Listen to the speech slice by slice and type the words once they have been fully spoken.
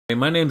Hey,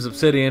 my name's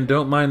Obsidian.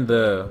 Don't mind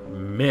the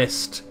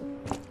mist.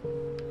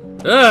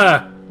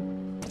 Ah!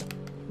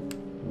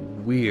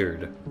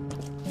 Weird.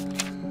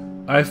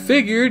 I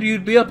figured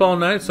you'd be up all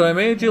night, so I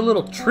made you a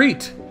little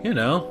treat, you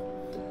know.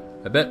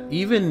 I bet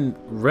even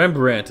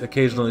Rembrandt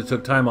occasionally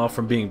took time off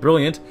from being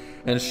brilliant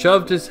and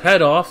shoved his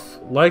head off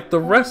like the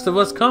rest of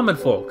us common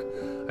folk.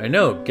 I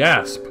know,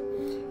 gasp.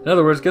 In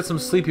other words, get some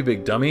sleep, you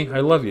big dummy. I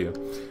love you.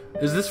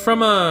 Is this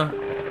from a...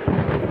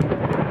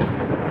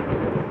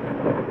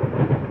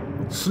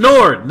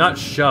 Snored, not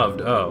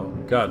shoved. Oh,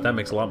 God, that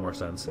makes a lot more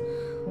sense.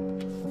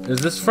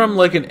 Is this from,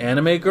 like, an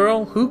anime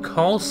girl? Who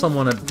calls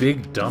someone a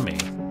big dummy?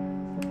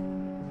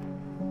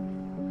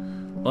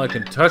 Well, I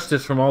can touch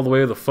this from all the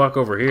way the fuck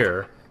over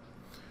here.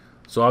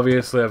 So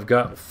obviously I've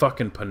got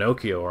fucking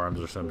Pinocchio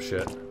arms or some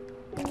shit.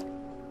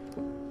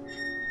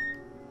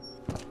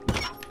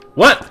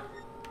 What?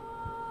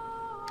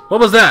 What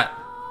was that?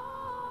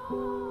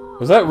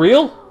 Was that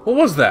real? What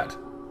was that?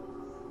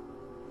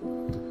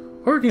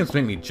 Horror games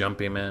make me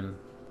jumpy, man.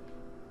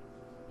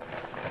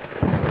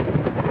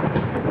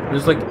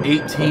 There's like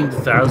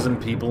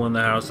 18,000 people in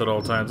the house at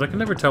all times. I can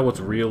never tell what's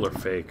real or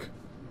fake.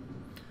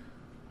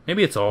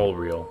 Maybe it's all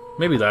real.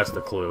 Maybe that's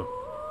the clue.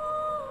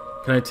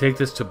 Can I take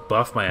this to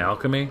buff my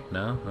alchemy?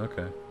 No?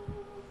 Okay.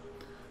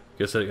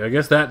 I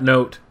guess that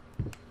note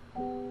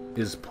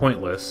is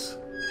pointless.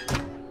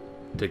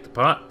 Take the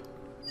pot.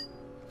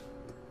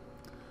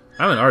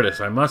 I'm an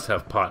artist. I must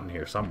have pot in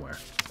here somewhere.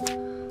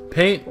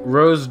 Paint,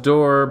 rose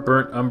door,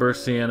 burnt umber,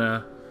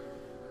 sienna.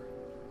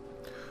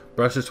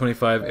 Brushes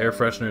 25, air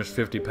fresheners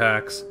 50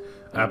 packs.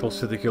 Apples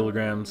 50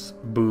 kilograms.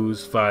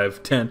 Booze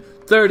 5, 10,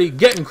 30.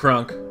 Getting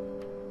crunk.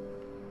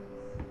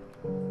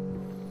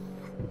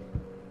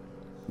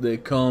 They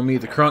call me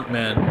the crunk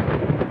man.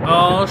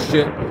 Oh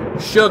shit.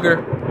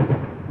 Sugar.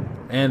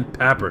 And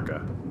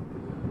paprika.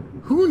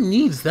 Who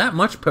needs that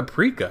much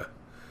paprika?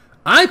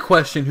 I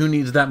question who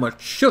needs that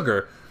much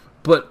sugar.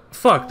 But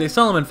fuck, they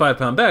sell them in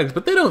 5-pound bags,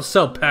 but they don't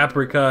sell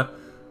paprika.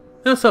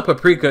 They don't sell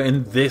paprika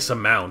in this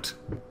amount.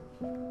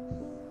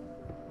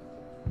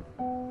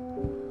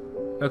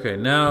 Okay,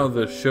 now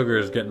the sugar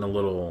is getting a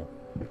little...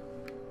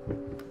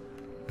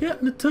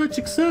 getting a touch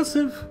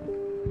excessive.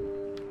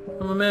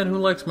 I'm a man who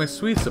likes my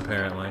sweets,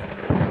 apparently.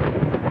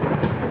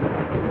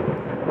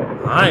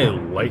 Hi,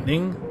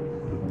 lightning.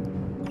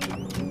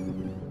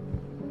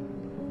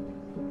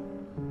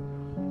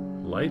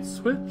 Light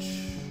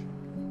switch?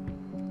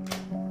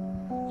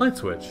 Light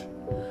switch.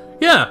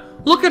 Yeah,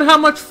 look at how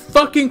much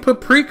fucking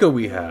paprika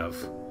we have.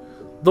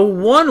 The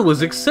one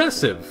was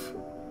excessive.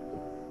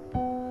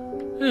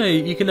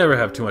 You can never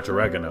have too much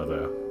oregano,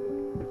 though.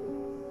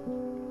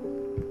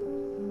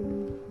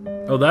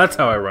 Oh, that's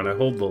how I run. I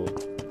hold the...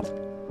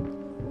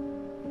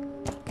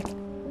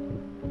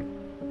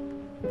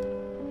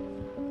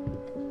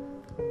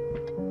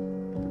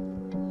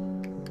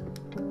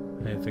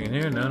 Anything in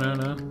here? No,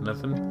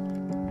 nothing.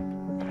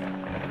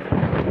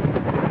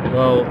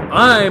 Well,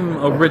 I'm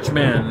a rich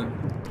man.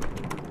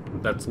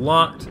 That's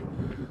locked.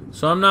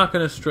 So I'm not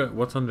gonna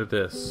What's under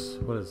this?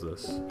 What is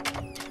this?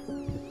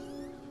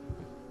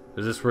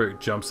 Is this where it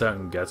jumps out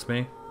and gets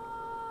me?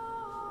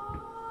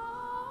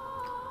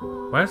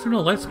 Why is there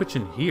no light switch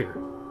in here?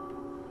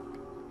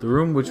 The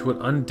room which would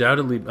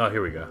undoubtedly... Oh,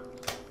 here we go.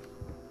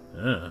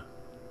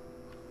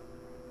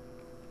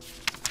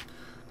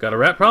 Got a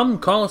rat problem?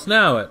 Call us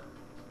now at...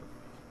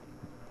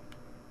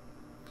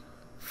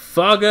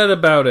 Forget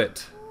about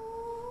it.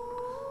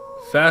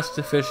 Fast,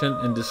 efficient,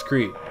 and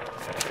discreet.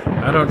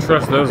 I don't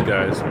trust those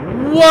guys.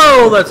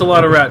 Whoa! That's a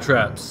lot of rat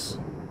traps.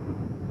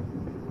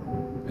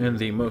 And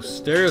the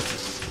most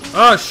stereotypical...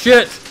 Oh,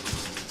 shit!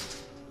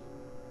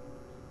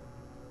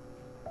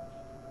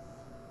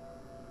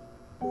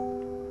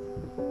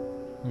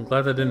 I'm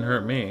glad that didn't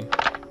hurt me.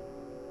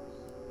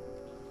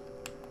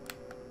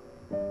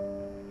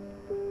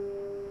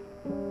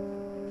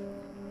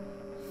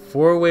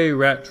 Four-way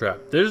rat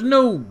trap. There's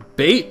no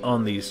bait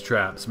on these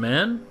traps,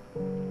 man.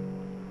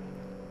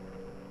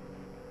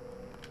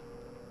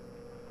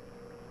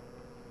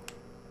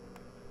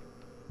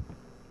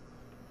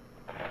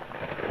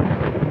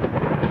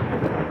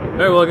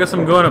 Alright, well, I guess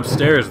I'm going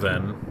upstairs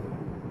then.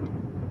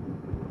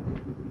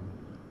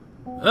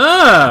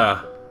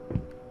 Ah!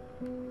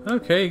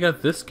 Okay, you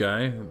got this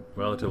guy.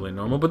 Relatively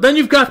normal. But then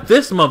you've got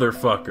this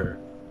motherfucker!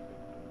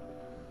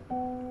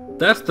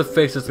 That's the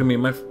face that's gonna be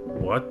in my...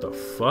 What the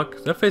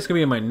fuck? That face gonna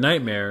be in my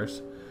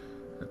nightmares.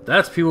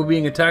 That's people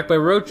being attacked by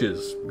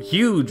roaches.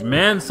 Huge,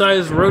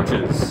 man-sized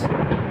roaches.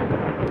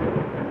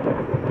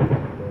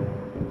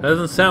 That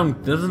doesn't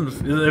sound...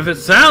 If it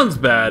sounds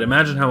bad,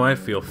 imagine how I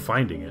feel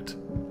finding it.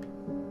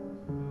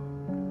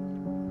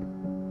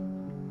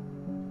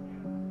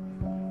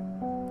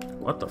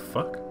 What the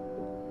fuck?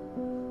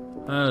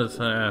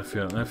 I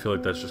feel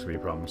like that's just gonna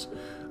be problems.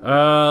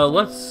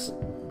 Let's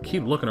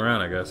keep looking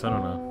around, I guess. I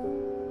don't know.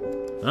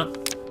 Oh,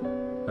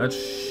 that's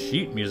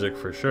sheet music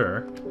for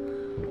sure.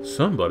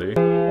 Somebody.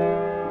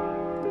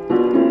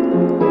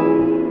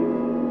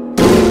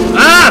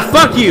 Ah!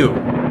 Fuck you!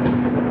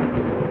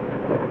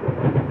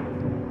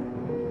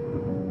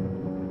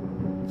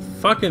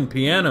 fucking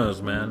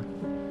pianos, man.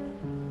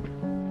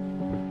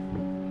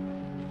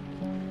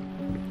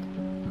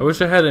 I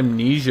wish I had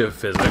amnesia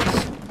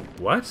physics.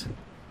 What?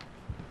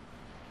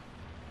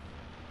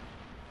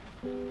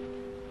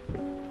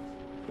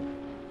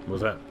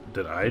 Was that...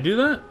 Did I do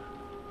that?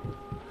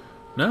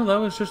 No, that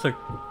was just a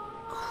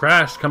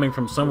crash coming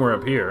from somewhere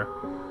up here.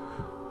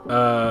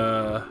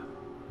 Oh.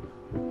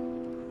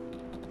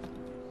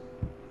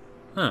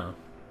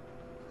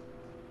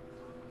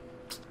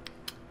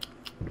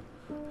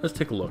 Let's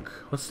take a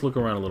look. Let's look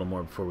around a little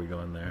more before we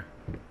go in there.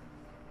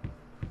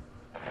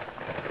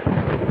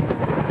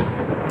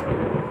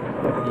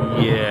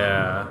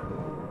 Yeah.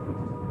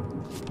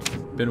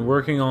 Been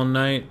working all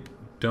night.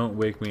 Don't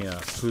wake me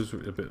up. Who's...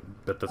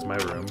 Bet that's my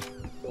room.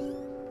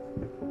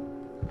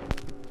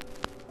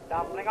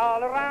 Stumbling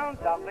all around,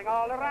 stumbling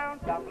all around,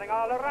 stumbling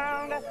all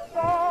around.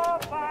 So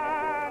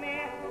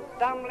funny.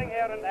 Stumbling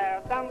here and there,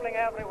 stumbling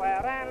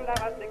everywhere, and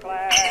I must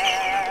declare.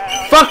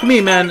 Fuck me,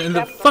 man! And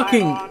the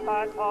fucking...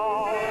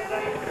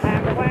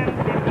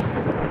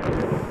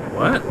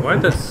 What?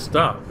 Why'd that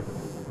stop?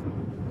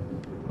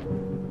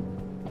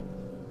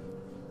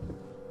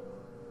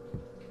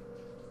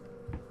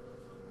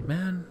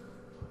 Man,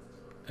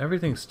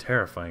 everything's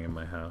terrifying in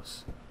my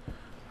house.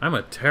 I'm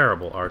a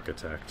terrible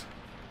architect.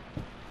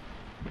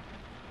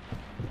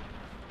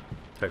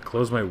 Did I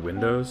close my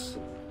windows?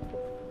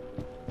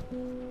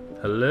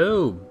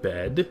 Hello,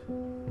 bed.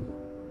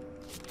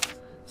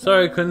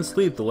 Sorry I couldn't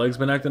sleep. The leg's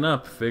been acting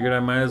up. Figured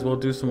I might as well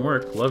do some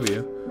work. Love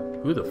you.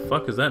 Who the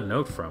fuck is that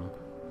note from?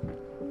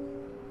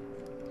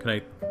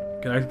 I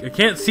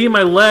can't see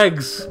my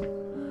legs!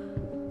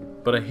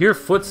 But I hear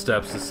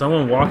footsteps. Is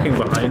someone walking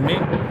behind me?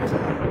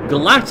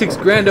 Galactic's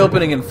grand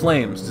opening in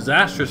flames.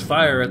 Disastrous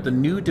fire at the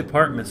new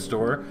department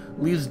store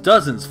leaves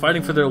dozens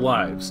fighting for their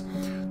lives.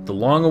 The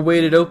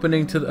long-awaited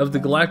opening of the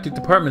Galactic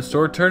department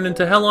store turned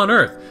into hell on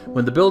Earth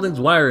when the building's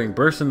wiring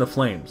burst into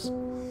flames.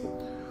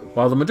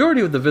 While the majority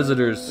of the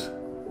visitors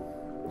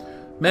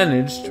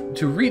managed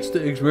to reach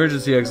the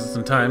emergency exits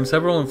in time,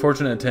 several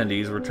unfortunate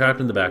attendees were trapped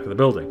in the back of the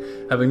building,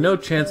 having no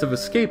chance of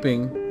escape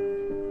the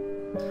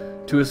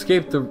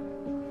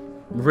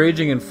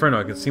raging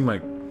inferno. I can see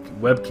my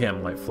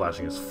webcam light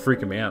flashing. It's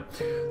freaking me out.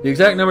 The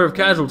exact number of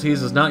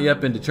casualties has not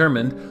yet been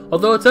determined,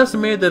 although it's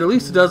estimated that at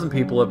least a dozen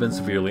people have been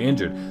severely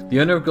injured. The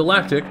owner of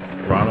Galactic,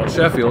 Ronald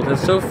Sheffield,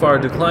 has so far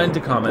declined to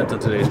comment on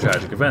today's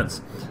tragic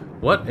events.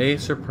 What a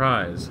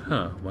surprise.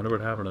 Huh, wonder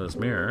what happened to this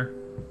mirror.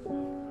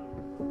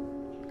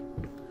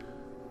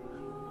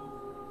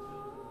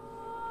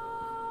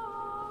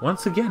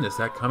 Once again, is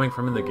that coming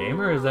from in the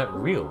game or is that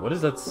real? What is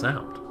that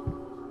sound?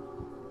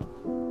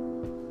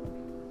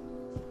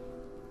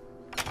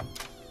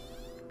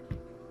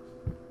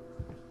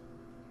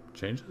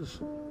 Changes?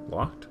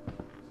 Locked?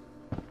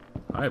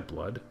 Hi,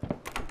 blood.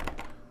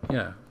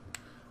 Yeah.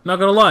 Not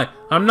gonna lie,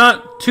 I'm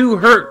not too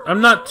hurt.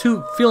 I'm not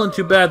feeling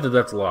too bad that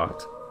that's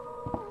locked.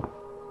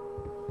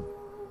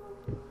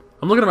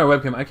 I'm looking at my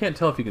webcam. I can't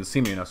tell if you can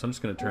see me now, so I'm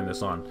just gonna turn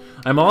this on.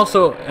 I'm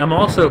also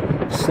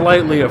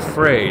slightly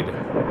afraid.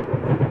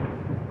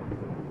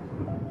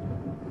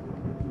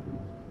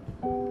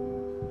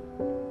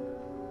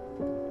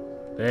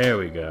 There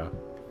we go.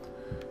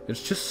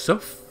 It's just so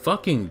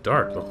fucking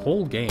dark, the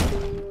whole game.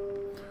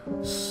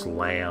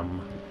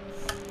 Slam.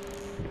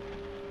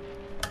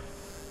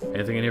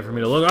 Anything in here for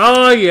me to look?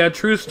 Oh yeah,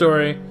 true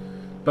story.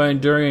 By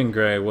Dorian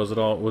Gray, was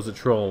it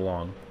true all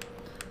along?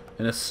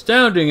 An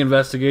astounding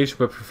investigation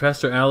by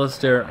Professor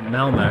Alistair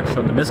Malmax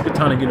from the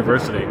Miskatonic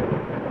University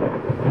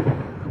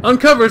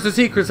uncovers the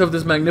secrets of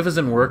this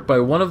magnificent work by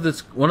one of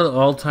the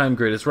all-time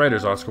greatest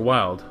writers, Oscar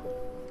Wilde.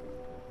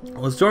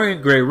 Was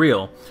Dorian Gray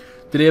real?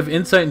 Did he have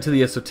insight into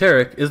the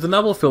esoteric? Is the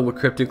novel filled with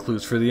cryptic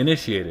clues for the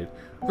initiated?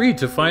 Read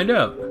to find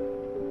out.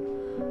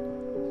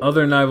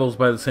 Other novels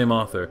by the same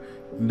author.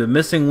 The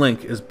Missing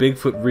Link is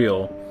Bigfoot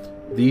real?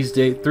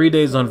 3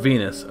 Days on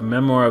Venus, a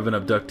memoir of an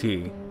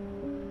abductee.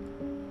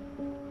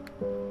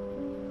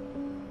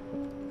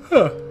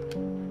 Huh.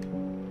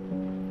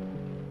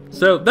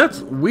 So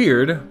that's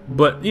weird,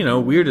 but you know,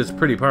 weird is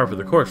pretty par for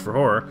the course for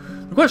horror.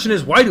 The question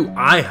is, why do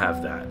I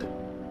have that?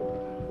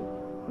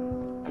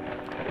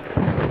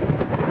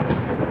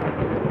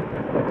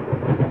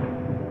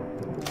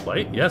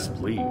 Light? Yes,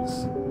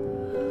 please.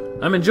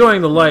 I'm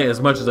enjoying the light as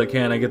much as I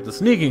can. I get the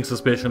sneaking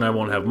suspicion I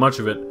won't have much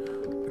of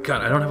it.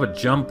 God, I don't have a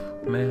jump,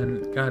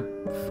 man. God,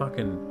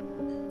 fucking...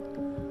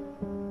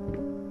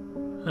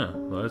 Huh,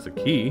 well, that's a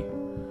key.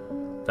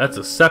 That's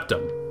a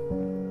septum.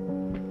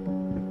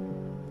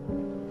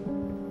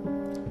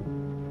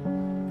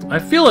 I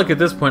feel like at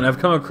this point I've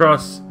come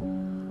across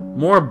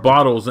more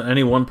bottles than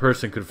any one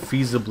person could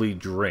feasibly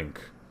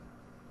drink.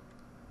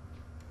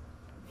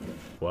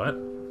 What?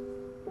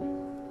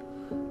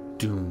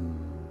 Doom.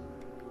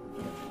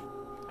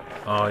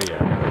 Oh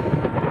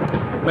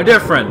yeah. My dear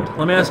friend,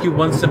 let me ask you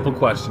one simple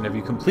question. Have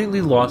you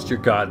completely lost your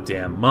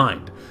goddamn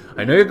mind?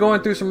 I know you're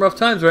going through some rough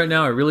times right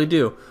now, I really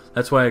do.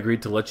 That's why I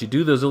agreed to let you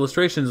do those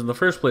illustrations in the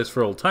first place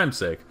for old time's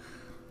sake.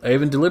 I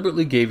even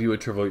deliberately gave you a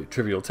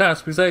trivial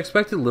task because I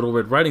expected Little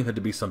Red Riding Hood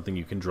to be something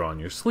you can draw in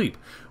your sleep.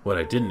 What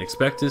I didn't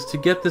expect is to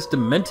get this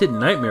demented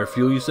nightmare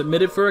fuel you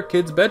submitted for a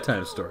kid's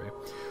bedtime story.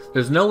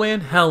 There's no way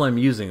in hell I'm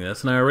using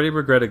this, and I already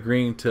regret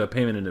agreeing to a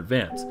payment in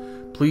advance.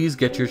 Please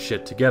get your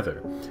shit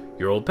together.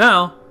 Your old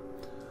pal,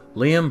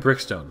 Liam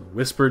Brickstone,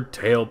 Whispered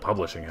Tale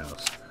Publishing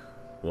House.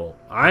 Well,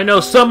 I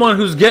know someone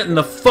who's getting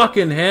the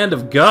fucking hand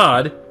of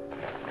God.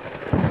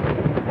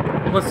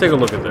 Let's take a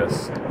look at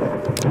this.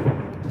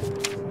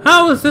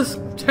 How is this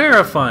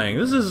terrifying?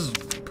 This is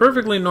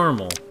perfectly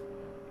normal.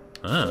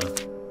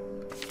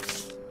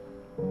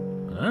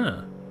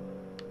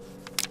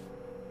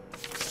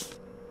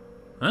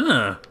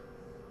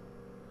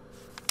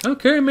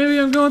 Okay, maybe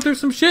I'm going through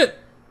some shit.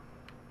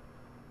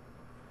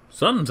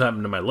 Something's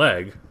happened to my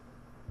leg.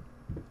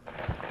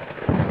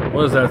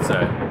 What does that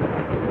say?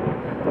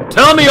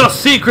 Tell me your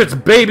secrets,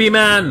 baby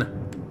man!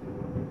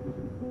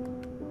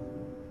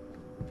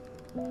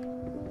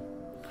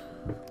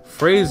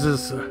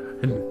 Phrases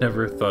I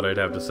never thought I'd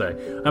have to say.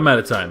 I'm out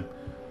of time.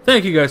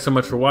 Thank you guys so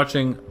much for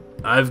watching.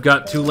 I've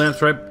got 2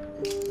 lamps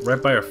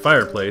right by our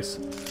fireplace.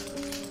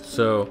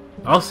 So,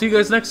 I'll see you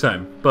guys next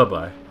time.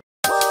 Bye-bye.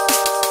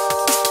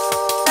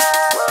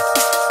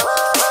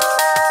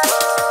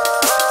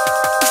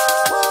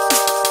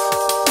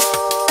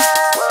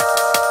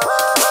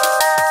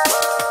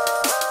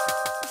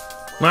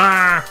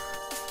 Ah!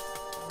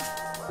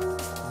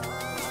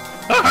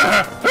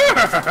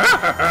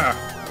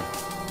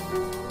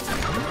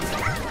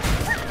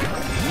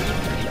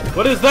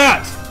 What is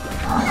that?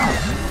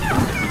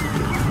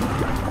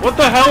 What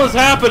the hell is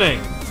happening?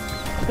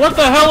 What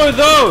the hell are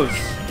those?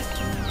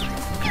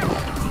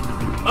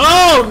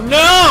 Oh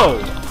no!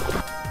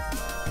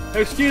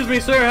 Excuse me,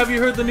 sir, have you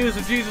heard the news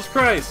of Jesus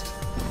Christ?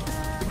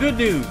 The good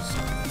news.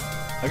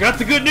 I got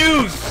the good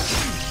news!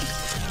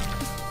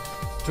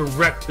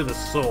 Direct to the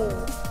soul.